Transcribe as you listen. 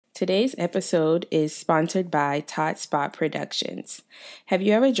Today's episode is sponsored by TotSpot Productions. Have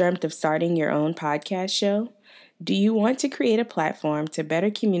you ever dreamt of starting your own podcast show? Do you want to create a platform to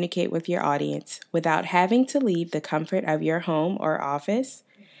better communicate with your audience without having to leave the comfort of your home or office?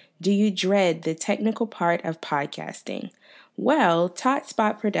 Do you dread the technical part of podcasting? Well,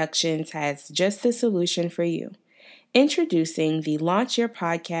 TotSpot Productions has just the solution for you. Introducing the Launch Your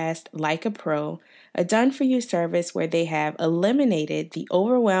Podcast Like a Pro, a done-for-you service where they have eliminated the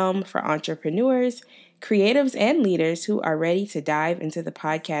overwhelm for entrepreneurs, creatives, and leaders who are ready to dive into the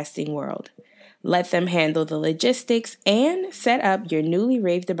podcasting world. Let them handle the logistics and set up your newly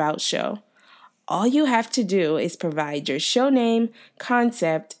raved about show. All you have to do is provide your show name,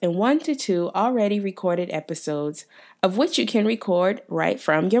 concept, and 1 to 2 already recorded episodes, of which you can record right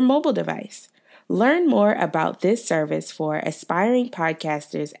from your mobile device. Learn more about this service for aspiring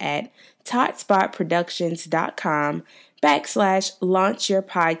podcasters at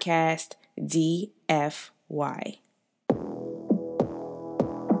totspotproductions.com/launchyourpodcast-DFY.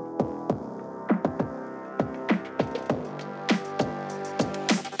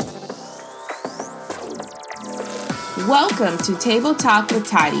 Welcome to Table Talk with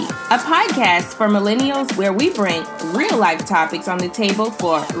Toddy, a podcast for millennials where we bring real-life topics on the table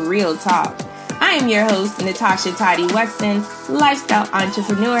for real talk. I am your host, Natasha Toddy Weston, lifestyle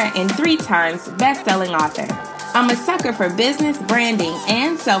entrepreneur and 3 times best-selling author. I'm a sucker for business, branding,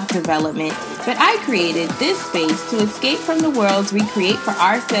 and self-development, but I created this space to escape from the worlds we create for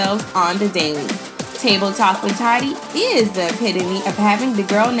ourselves on the daily. Table Talk with Toddy is the epitome of having the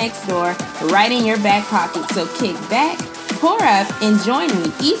girl next door right in your back pocket, so kick back, pour up, and join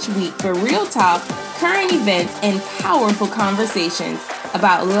me each week for real talk, current events, and powerful conversations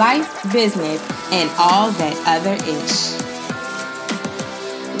about life, business, and all that other ish.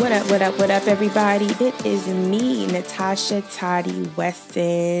 What up, everybody? It is me, Natasha Toddy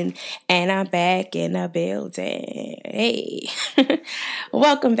Weston, and I'm back in the building. Hey,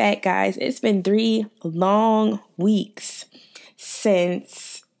 welcome back, guys. It's been 3 long weeks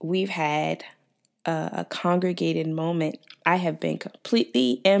since we've had a congregated moment. I have been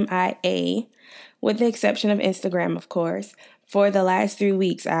completely MIA, with the exception of Instagram, of course. For the last 3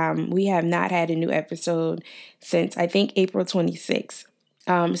 weeks, we have not had a new episode since, I think, April 26th.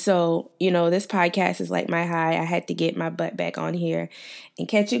 So, this podcast is like my high. I had to get my butt back on here and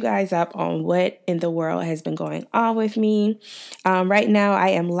catch you guys up on what in the world has been going on with me. Right now, I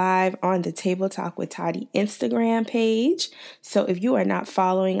am live on the Table Talk with Toddy Instagram page. So if you are not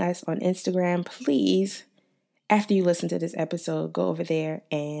following us on Instagram, please, after you listen to this episode, go over there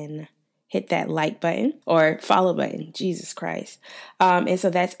and hit that like button or follow button. Jesus Christ. And so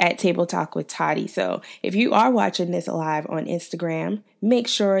that's at Table Talk with Toddy. So if you are watching this live on Instagram, make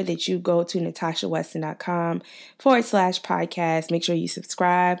sure that you go to natashaweston.com/podcast. Make sure you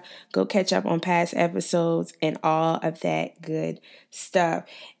subscribe, go catch up on past episodes and all of that good stuff.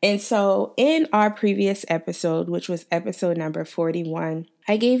 And so in our previous episode, which was episode number 41,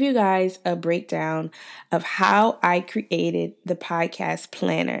 I gave you guys a breakdown of how I created the podcast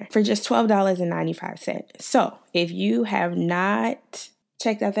planner for just $12.95. So if you have not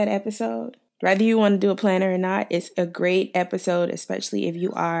checked out that episode, whether you want to do a planner or not, it's a great episode, especially if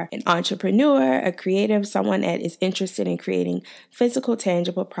you are an entrepreneur, a creative, someone that is interested in creating physical,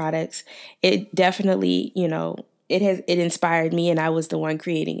 tangible products. It definitely, it inspired me and I was the one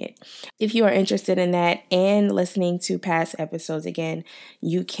creating it. If you are interested in that and listening to past episodes again,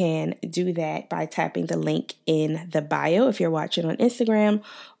 you can do that by tapping the link in the bio if you're watching on Instagram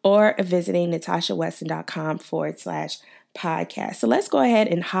or visiting natashaweston.com/podcast. So let's go ahead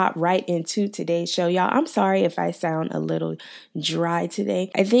and hop right into today's show. Y'all, I'm sorry if I sound a little dry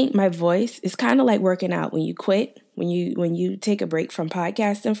today. I think my voice is kind of like working out when you quit. When you take a break from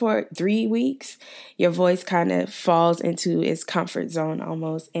podcasting for 3 weeks, your voice kind of falls into its comfort zone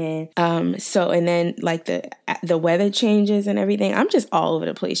almost. And then like the weather changes and everything. I'm just all over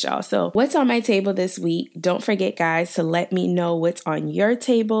the place, y'all. So what's on my table this week? Don't forget, guys, to let me know what's on your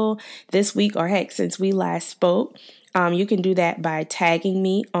table this week, or heck, since we last spoke. You can do that by tagging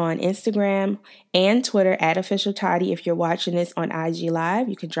me on Instagram and Twitter at @OfficialToddy. If you're watching this on IG Live,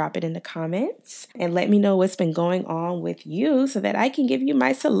 you can drop it in the comments and let me know what's been going on with you so that I can give you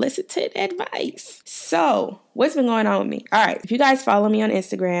my solicited advice. So, what's been going on with me? All right, if you guys follow me on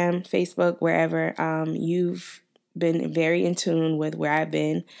Instagram, Facebook, wherever, you've been very in tune with where I've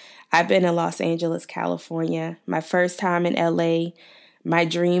been. I've been in Los Angeles, California. My first time in LA. My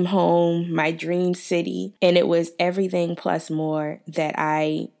dream home, my dream city, and it was everything plus more that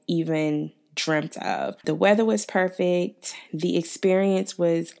I even dreamt of. The weather was perfect, the experience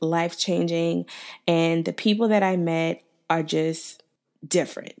was life-changing, and the people that I met are just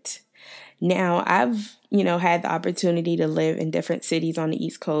different. Now, I've, had the opportunity to live in different cities on the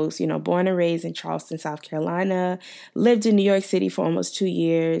East Coast, born and raised in Charleston, South Carolina, lived in New York City for almost 2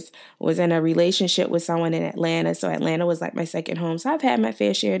 years, was in a relationship with someone in Atlanta. So Atlanta was like my second home. So I've had my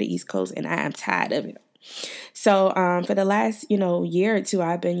fair share of the East Coast, and I am tired of it. So for the last, year or two,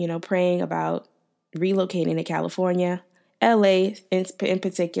 I've been, praying about relocating to California, LA in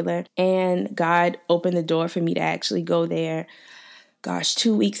particular, and God opened the door for me to actually go there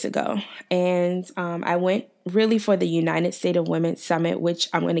 2 weeks ago. And I went really for the United States of Women Summit, which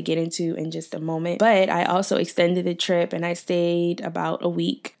I'm going to get into in just a moment. But I also extended the trip and I stayed about a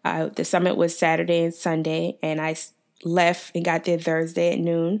week. The summit was Saturday and Sunday, and I left and got there Thursday at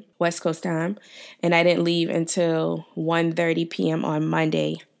noon, West Coast time. And I didn't leave until 1:30 p.m. on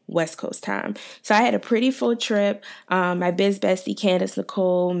Monday, West Coast time. So I had a pretty full trip. My biz bestie, Candace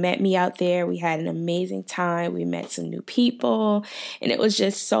Nicole, met me out there. We had an amazing time. We met some new people, and it was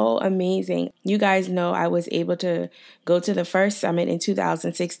just so amazing. You guys know I was able to go to the first summit in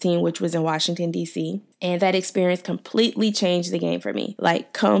 2016, which was in Washington, D.C., and that experience completely changed the game for me,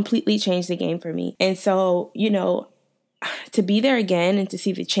 And so, to be there again and to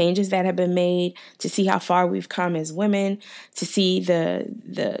see the changes that have been made, to see how far we've come as women, to see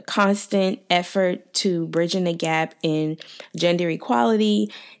the constant effort to bridging the gap in gender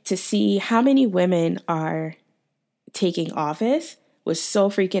equality, to see how many women are taking office was so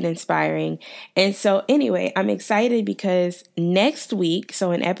freaking inspiring. And so anyway, I'm excited because next week,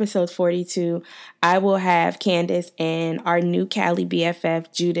 so in episode 42, I will have Candace and our new Cali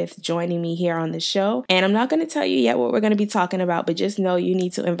BFF, Judith, joining me here on the show. And I'm not going to tell you yet what we're going to be talking about, but just know you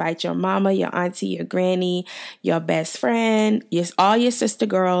need to invite your mama, your auntie, your granny, your best friend, all your sister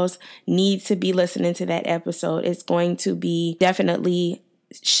girls need to be listening to that episode. It's going to be definitely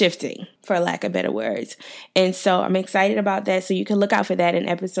shifting, for lack of better words. And so I'm excited about that. So you can look out for that in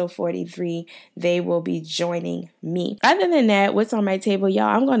episode 43. They will be joining me. Other than that, what's on my table, y'all?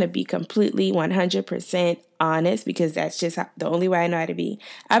 I'm going to be completely 100% honest because that's just the only way I know how to be.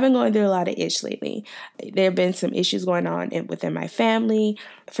 I've been going through a lot of ish lately. There have been some issues going on within my family.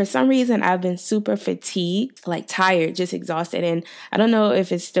 For some reason, I've been super fatigued, like tired, just exhausted. And I don't know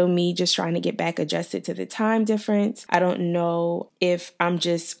if it's still me just trying to get back adjusted to the time difference. I don't know if I'm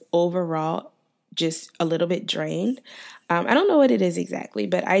just overall just a little bit drained. I don't know what it is exactly,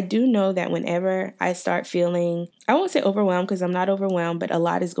 but I do know that whenever I start feeling, I won't say overwhelmed because I'm not overwhelmed, but a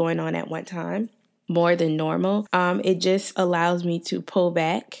lot is going on at one time, more than normal. It just allows me to pull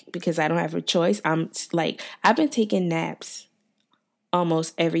back because I don't have a choice. I've been taking naps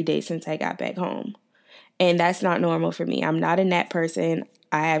almost every day since I got back home. And that's not normal for me. I'm not a nap person.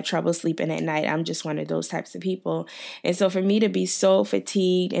 I have trouble sleeping at night. I'm just one of those types of people. And so for me to be so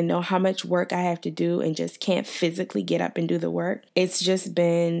fatigued and know how much work I have to do and just can't physically get up and do the work, it's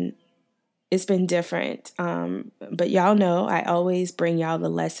been different. But y'all know I always bring y'all the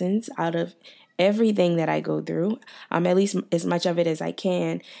lessons out of everything that I go through, at least as much of it as I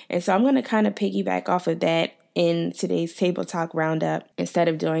can. And so I'm going to kind of piggyback off of that in today's Table Talk Roundup instead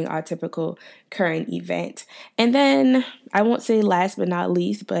of doing our typical current event. And then I won't say last but not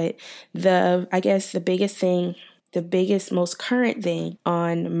least, but the biggest, most current thing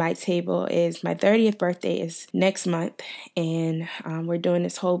on my table is my 30th birthday is next month. And we're doing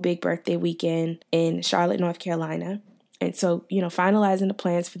this whole big birthday weekend in Charlotte, North Carolina. And so, finalizing the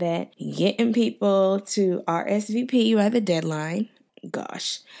plans for that, getting people to RSVP by the deadline.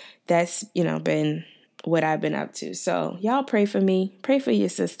 Gosh, that's, been what I've been up to. So y'all pray for me. Pray for your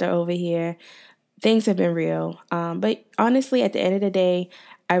sister over here. Things have been real. But honestly, at the end of the day,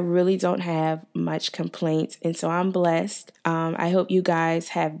 I really don't have much complaints. And so I'm blessed. I hope you guys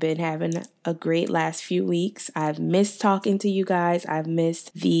have been having a great last few weeks. I've missed talking to you guys. I've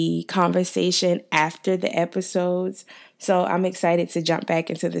missed the conversation after the episodes. So I'm excited to jump back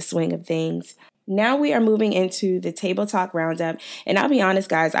into the swing of things. Now we are moving into the Table Talk Roundup. And I'll be honest,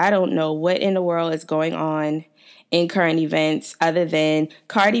 guys, I don't know what in the world is going on in current events other than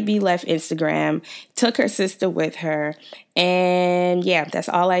Cardi B left Instagram, took her sister with her. And yeah, that's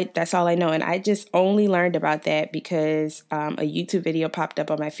all I know. And I just only learned about that because a YouTube video popped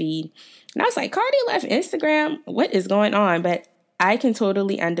up on my feed. And I was like, Cardi left Instagram? What is going on? But I can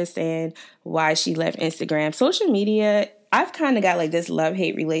totally understand why she left Instagram. Social media, I've kind of got like this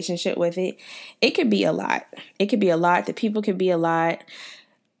love-hate relationship with it. It could be a lot. The people could be a lot.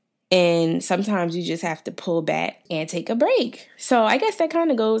 And sometimes you just have to pull back and take a break. So I guess that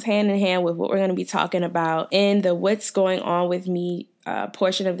kind of goes hand in hand with what we're going to be talking about in the What's Going On With Me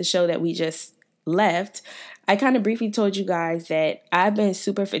portion of the show that we just left. I kind of briefly told you guys that I've been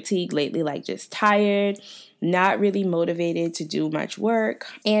super fatigued lately, like just tired, not really motivated to do much work.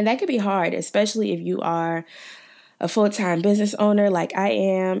 And that could be hard, especially if you are a full-time business owner like I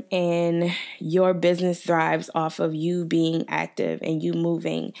am, and your business thrives off of you being active and you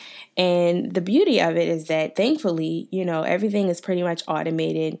moving. And the beauty of it is that thankfully, everything is pretty much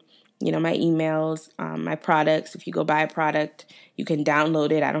automated. My emails, my products. If you go buy a product, you can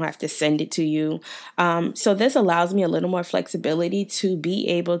download it. I don't have to send it to you. So this allows me a little more flexibility to be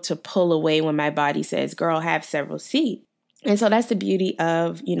able to pull away when my body says, girl, have several seats. And so that's the beauty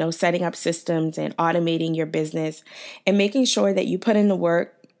of, setting up systems and automating your business and making sure that you put in the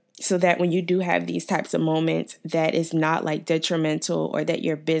work so that when you do have these types of moments, that is not like detrimental or that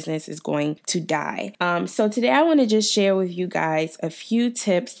your business is going to die. So today I want to just share with you guys a few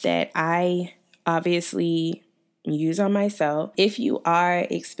tips that I obviously use on myself. If you are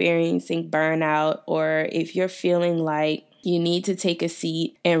experiencing burnout, or if you're feeling like you need to take a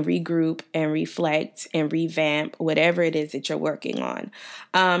seat and regroup and reflect and revamp whatever it is that you're working on.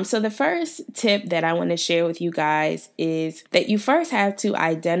 So the first tip that I want to share with you guys is that you first have to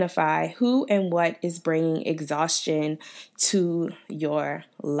identify who and what is bringing exhaustion to your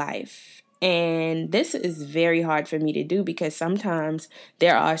life. And this is very hard for me to do because sometimes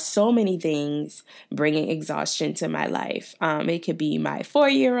there are so many things bringing exhaustion to my life. It could be my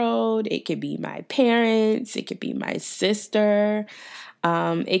 4-year-old, it could be my parents, it could be my sister,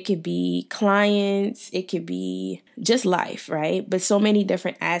 it could be clients, it could be just life, right? But so many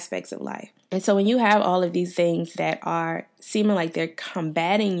different aspects of life. And so when you have all of these things that are seeming like they're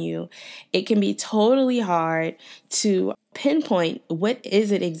combating you, it can be totally hard to pinpoint what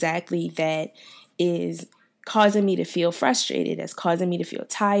is it exactly that is causing me to feel frustrated, that's causing me to feel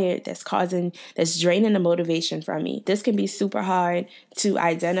tired, that's draining the motivation from me. This can be super hard to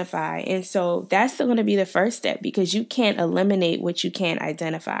identify. And so that's still going to be the first step, because you can't eliminate what you can't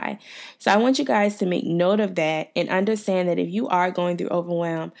identify. So I want you guys to make note of that and understand that if you are going through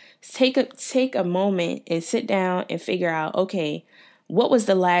overwhelm, take a moment and sit down and figure out, okay, what was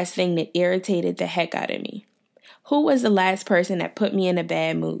the last thing that irritated the heck out of me? Who was the last person that put me in a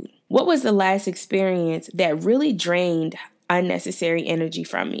bad mood? What was the last experience that really drained unnecessary energy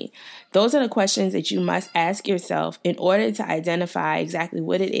from me? Those are the questions that you must ask yourself in order to identify exactly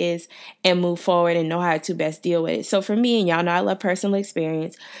what it is and move forward and know how to best deal with it. So for me, and y'all know I love personal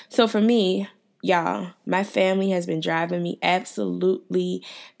experience. So for me, y'all, my family has been driving me absolutely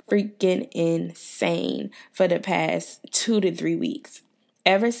freaking insane for the past 2 to 3 weeks.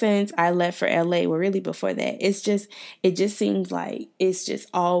 Ever since I left for LA, well, really before that, it just seems like it's just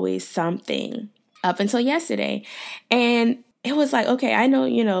always something up until yesterday. And it was like, okay, I know,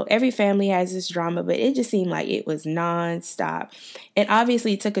 every family has this drama, but it just seemed like it was nonstop. And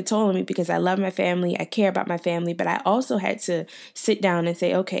obviously it took a toll on me because I love my family. I care about my family, but I also had to sit down and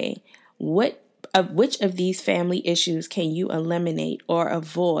say, okay, which of these family issues can you eliminate or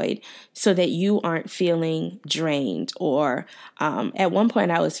avoid so that you aren't feeling drained? Or at one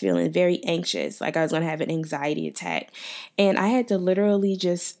point I was feeling very anxious, like I was going to have an anxiety attack. And I had to literally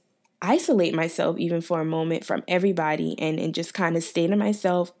just isolate myself even for a moment from everybody and just kind of stay to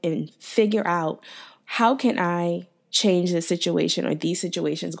myself and figure out, how can I change the situation or these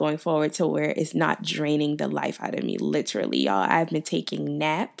situations going forward to where it's not draining the life out of me. Literally, y'all, I've been taking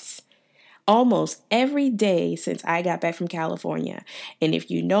naps almost every day since I got back from California. And if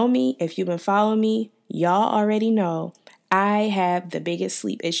you know me, if you've been following me, y'all already know I have the biggest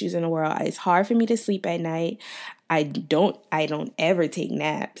sleep issues in the world. It's hard for me to sleep at night. I don't ever take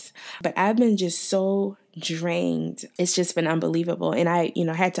naps, but I've been just so drained. It's just been unbelievable. And I,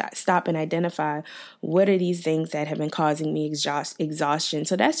 had to stop and identify what are these things that have been causing me exhaustion.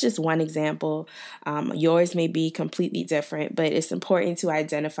 So that's just one example. Yours may be completely different, but it's important to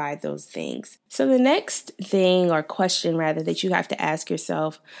identify those things. So the next thing or question rather that you have to ask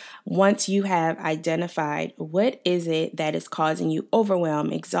yourself once you have identified what is it that is causing you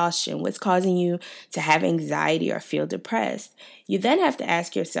overwhelm, exhaustion, what's causing you to have anxiety or feel depressed, you then have to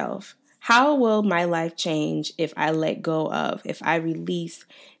ask yourself, how will my life change if I if I release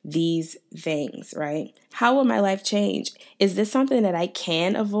these things, right? How will my life change? Is this something that I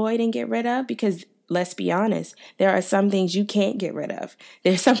can avoid and get rid of? Because let's be honest, there are some things you can't get rid of.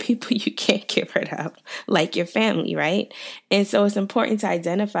 There's some people you can't get rid of, like your family, right? And so it's important to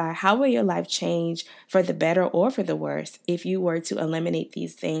identify, how will your life change for the better or for the worse if you were to eliminate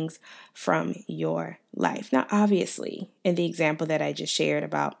these things from your life. Now, obviously, in the example that I just shared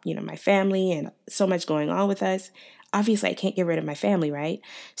about, my family and so much going on with us, obviously I can't get rid of my family, right?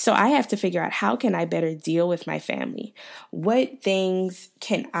 So I have to figure out, how can I better deal with my family? What things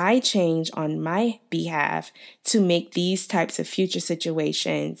can I change on my behalf to make these types of future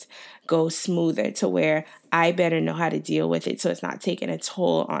situations go smoother, to where I better know how to deal with it so it's not taking a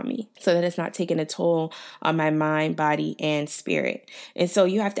toll on me, so that it's not taking a toll on my mind, body, and spirit. And so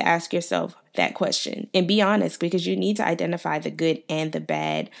you have to ask yourself that question and be honest, because you need to identify the good and the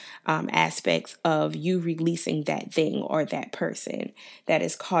bad aspects of you releasing that thing or that person that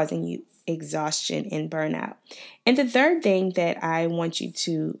is causing you exhaustion and burnout. And the third thing that I want you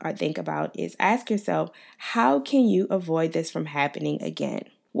to think about is ask yourself, how can you avoid this from happening again?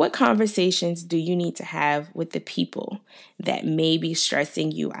 What conversations do you need to have with the people that may be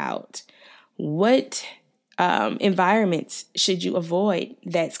stressing you out? What environments should you avoid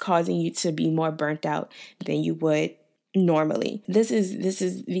that's causing you to be more burnt out than you would normally? This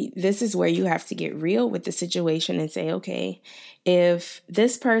is where you have to get real with the situation and say, okay, if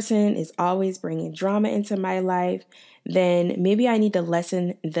this person is always bringing drama into my life, then maybe I need to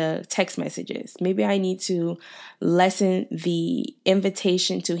lessen the text messages. Maybe I need to lessen the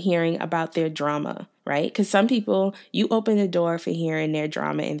invitation to hearing about their drama, right? Because some people, you open the door for hearing their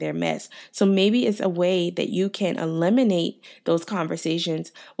drama and their mess. So maybe it's a way that you can eliminate those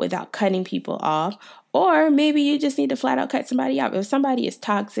conversations without cutting people off. Or maybe you just need to flat out cut somebody off. If somebody is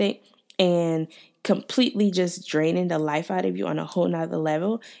toxic and completely just draining the life out of you on a whole nother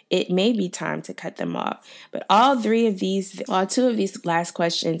level, it may be time to cut them off. But all two of these last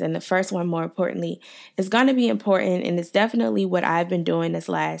questions, and the first one more importantly, is going to be important, and it's definitely what I've been doing this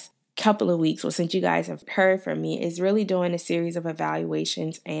last couple of weeks. Well, since you guys have heard from me, is really doing a series of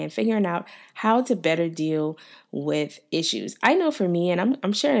evaluations and figuring out how to better deal with issues. I know for me, and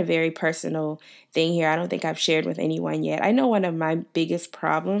I'm sharing a very personal thing here. I don't think I've shared with anyone yet. I know one of my biggest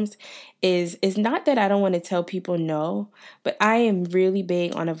problems is not that I don't want to tell people no, but I am really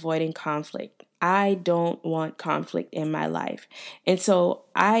big on avoiding conflict. I don't want conflict in my life. And so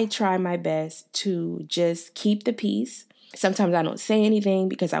I try my best to just keep the peace. Sometimes I don't say anything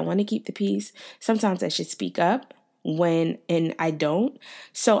because I want to keep the peace. Sometimes I should speak up and I don't.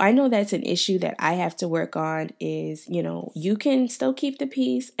 So I know that's an issue that I have to work on is, you can still keep the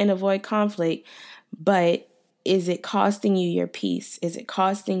peace and avoid conflict, but is it costing you your peace? Is it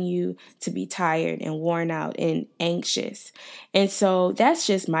costing you to be tired and worn out and anxious? And so that's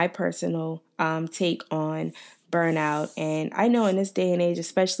just my personal take on burnout. And I know in this day and age,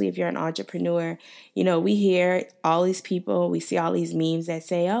 especially if you're an entrepreneur, we hear all these people, we see all these memes that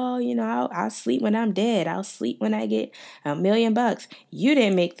say, oh, I'll sleep when I'm dead. I'll sleep when I get $1 million. You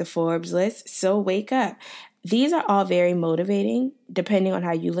didn't make the Forbes list, so wake up. These are all very motivating, depending on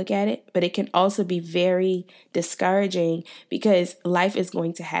how you look at it, but it can also be very discouraging because life is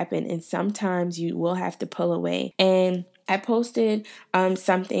going to happen and sometimes you will have to pull away. And I posted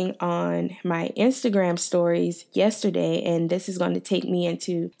something on my Instagram stories yesterday, and this is going to take me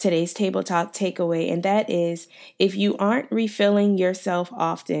into today's Table Talk takeaway, and that is, if you aren't refilling yourself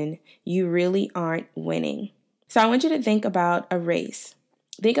often, you really aren't winning. So I want you to think about a race.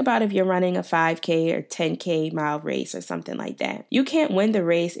 Think about if you're running a 5K or 10K mile race or something like that. You can't win the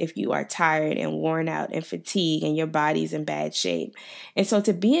race if you are tired and worn out and fatigued and your body's in bad shape. And so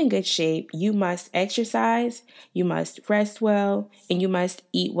to be in good shape, you must exercise, you must rest well, and you must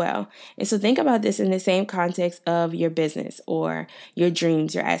eat well. And so think about this in the same context of your business or your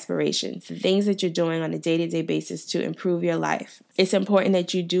dreams, your aspirations, the things that you're doing on a day-to-day basis to improve your life. It's important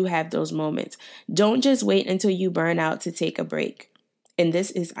that you do have those moments. Don't just wait until you burn out to take a break. And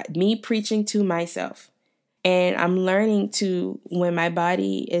this is me preaching to myself. And I'm learning to, when my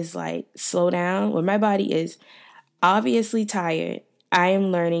body is like, slow down, when my body is obviously tired, I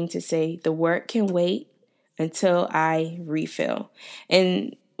am learning to say the work can wait until I refill.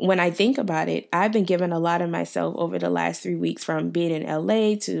 And when I think about it, I've been giving a lot of myself over the last 3 weeks, from being in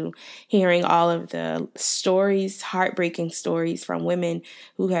LA to hearing all of the stories, heartbreaking stories from women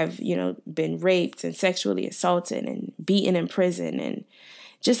who have, been raped and sexually assaulted and beaten in prison, and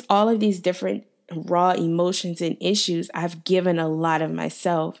just all of these different raw emotions and issues. I've given a lot of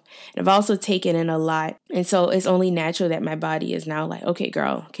myself, and I've also taken in a lot. And so it's only natural that my body is now like, okay,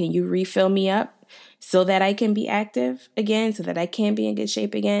 girl, can you refill me up so that I can be active again, so that I can be in good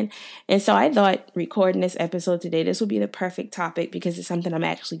shape again? And so I thought recording this episode today, this would be the perfect topic because it's something I'm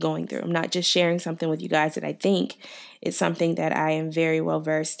actually going through. I'm not just sharing something with you guys that I think is something that I am very well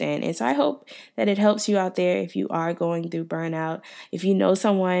versed in. And so I hope that it helps you out there if you are going through burnout. If you know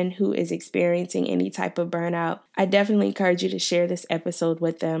someone who is experiencing any type of burnout, I definitely encourage you to share this episode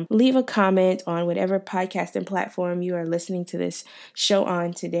with them. Leave a comment on whatever podcasting platform you are listening to this show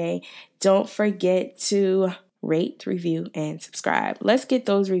on today. Don't forget to rate, review, and subscribe. Let's get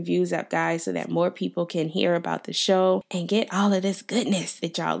those reviews up, guys, so that more people can hear about the show and get all of this goodness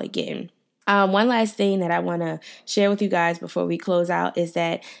that y'all are getting. One last thing that I want to share with you guys before we close out is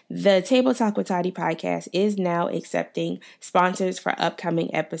that the Table Talk with Tati podcast is now accepting sponsors for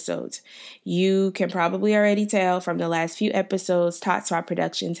upcoming episodes. You can probably already tell from the last few episodes, Tot Spot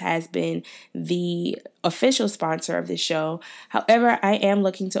Productions has been the official sponsor of the show. However, I am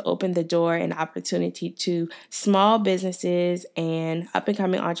looking to open the door and opportunity to small businesses and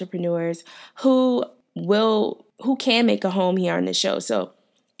up-and-coming entrepreneurs who can make a home here on the show. So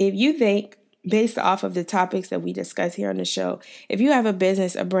if you think, based off of the topics that we discuss here on the show, if you have a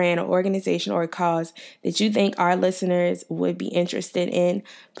business, a brand, or organization, or a cause that you think our listeners would be interested in,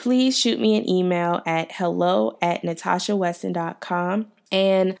 please shoot me an email at hello@natashaweston.com.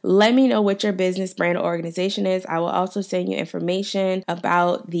 And let me know what your business, brand, or organization is. I will also send you information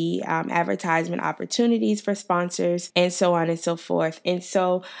about the advertisement opportunities for sponsors and so on and so forth. And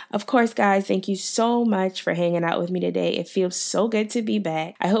so, of course, guys, thank you so much for hanging out with me today. It feels so good to be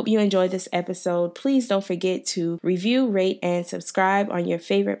back. I hope you enjoyed this episode. Please don't forget to review, rate, and subscribe on your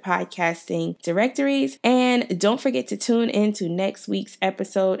favorite podcasting directories. And don't forget to tune into next week's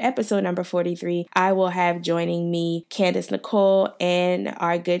episode number 43. I will have joining me Candace Nicole and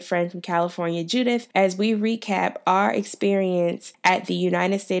our good friend from California, Judith, as we recap our experience at the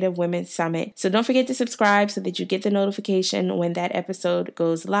United States of Women Summit. So don't forget to subscribe so that you get the notification when that episode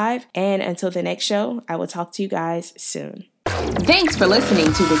goes live. And until the next show, I will talk to you guys soon. Thanks for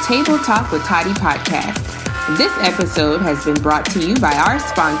listening to the Table Talk with Tati podcast. This episode has been brought to you by our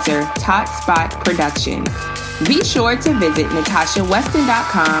sponsor, Tot Spot Productions. Be sure to visit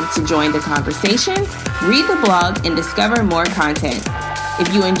natashaweston.com to join the conversation, read the blog, and discover more content.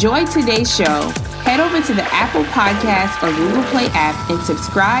 If you enjoyed today's show, head over to the Apple Podcast or Google Play app and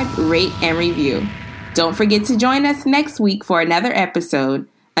subscribe, rate, and review. Don't forget to join us next week for another episode.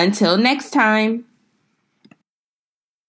 Until next time.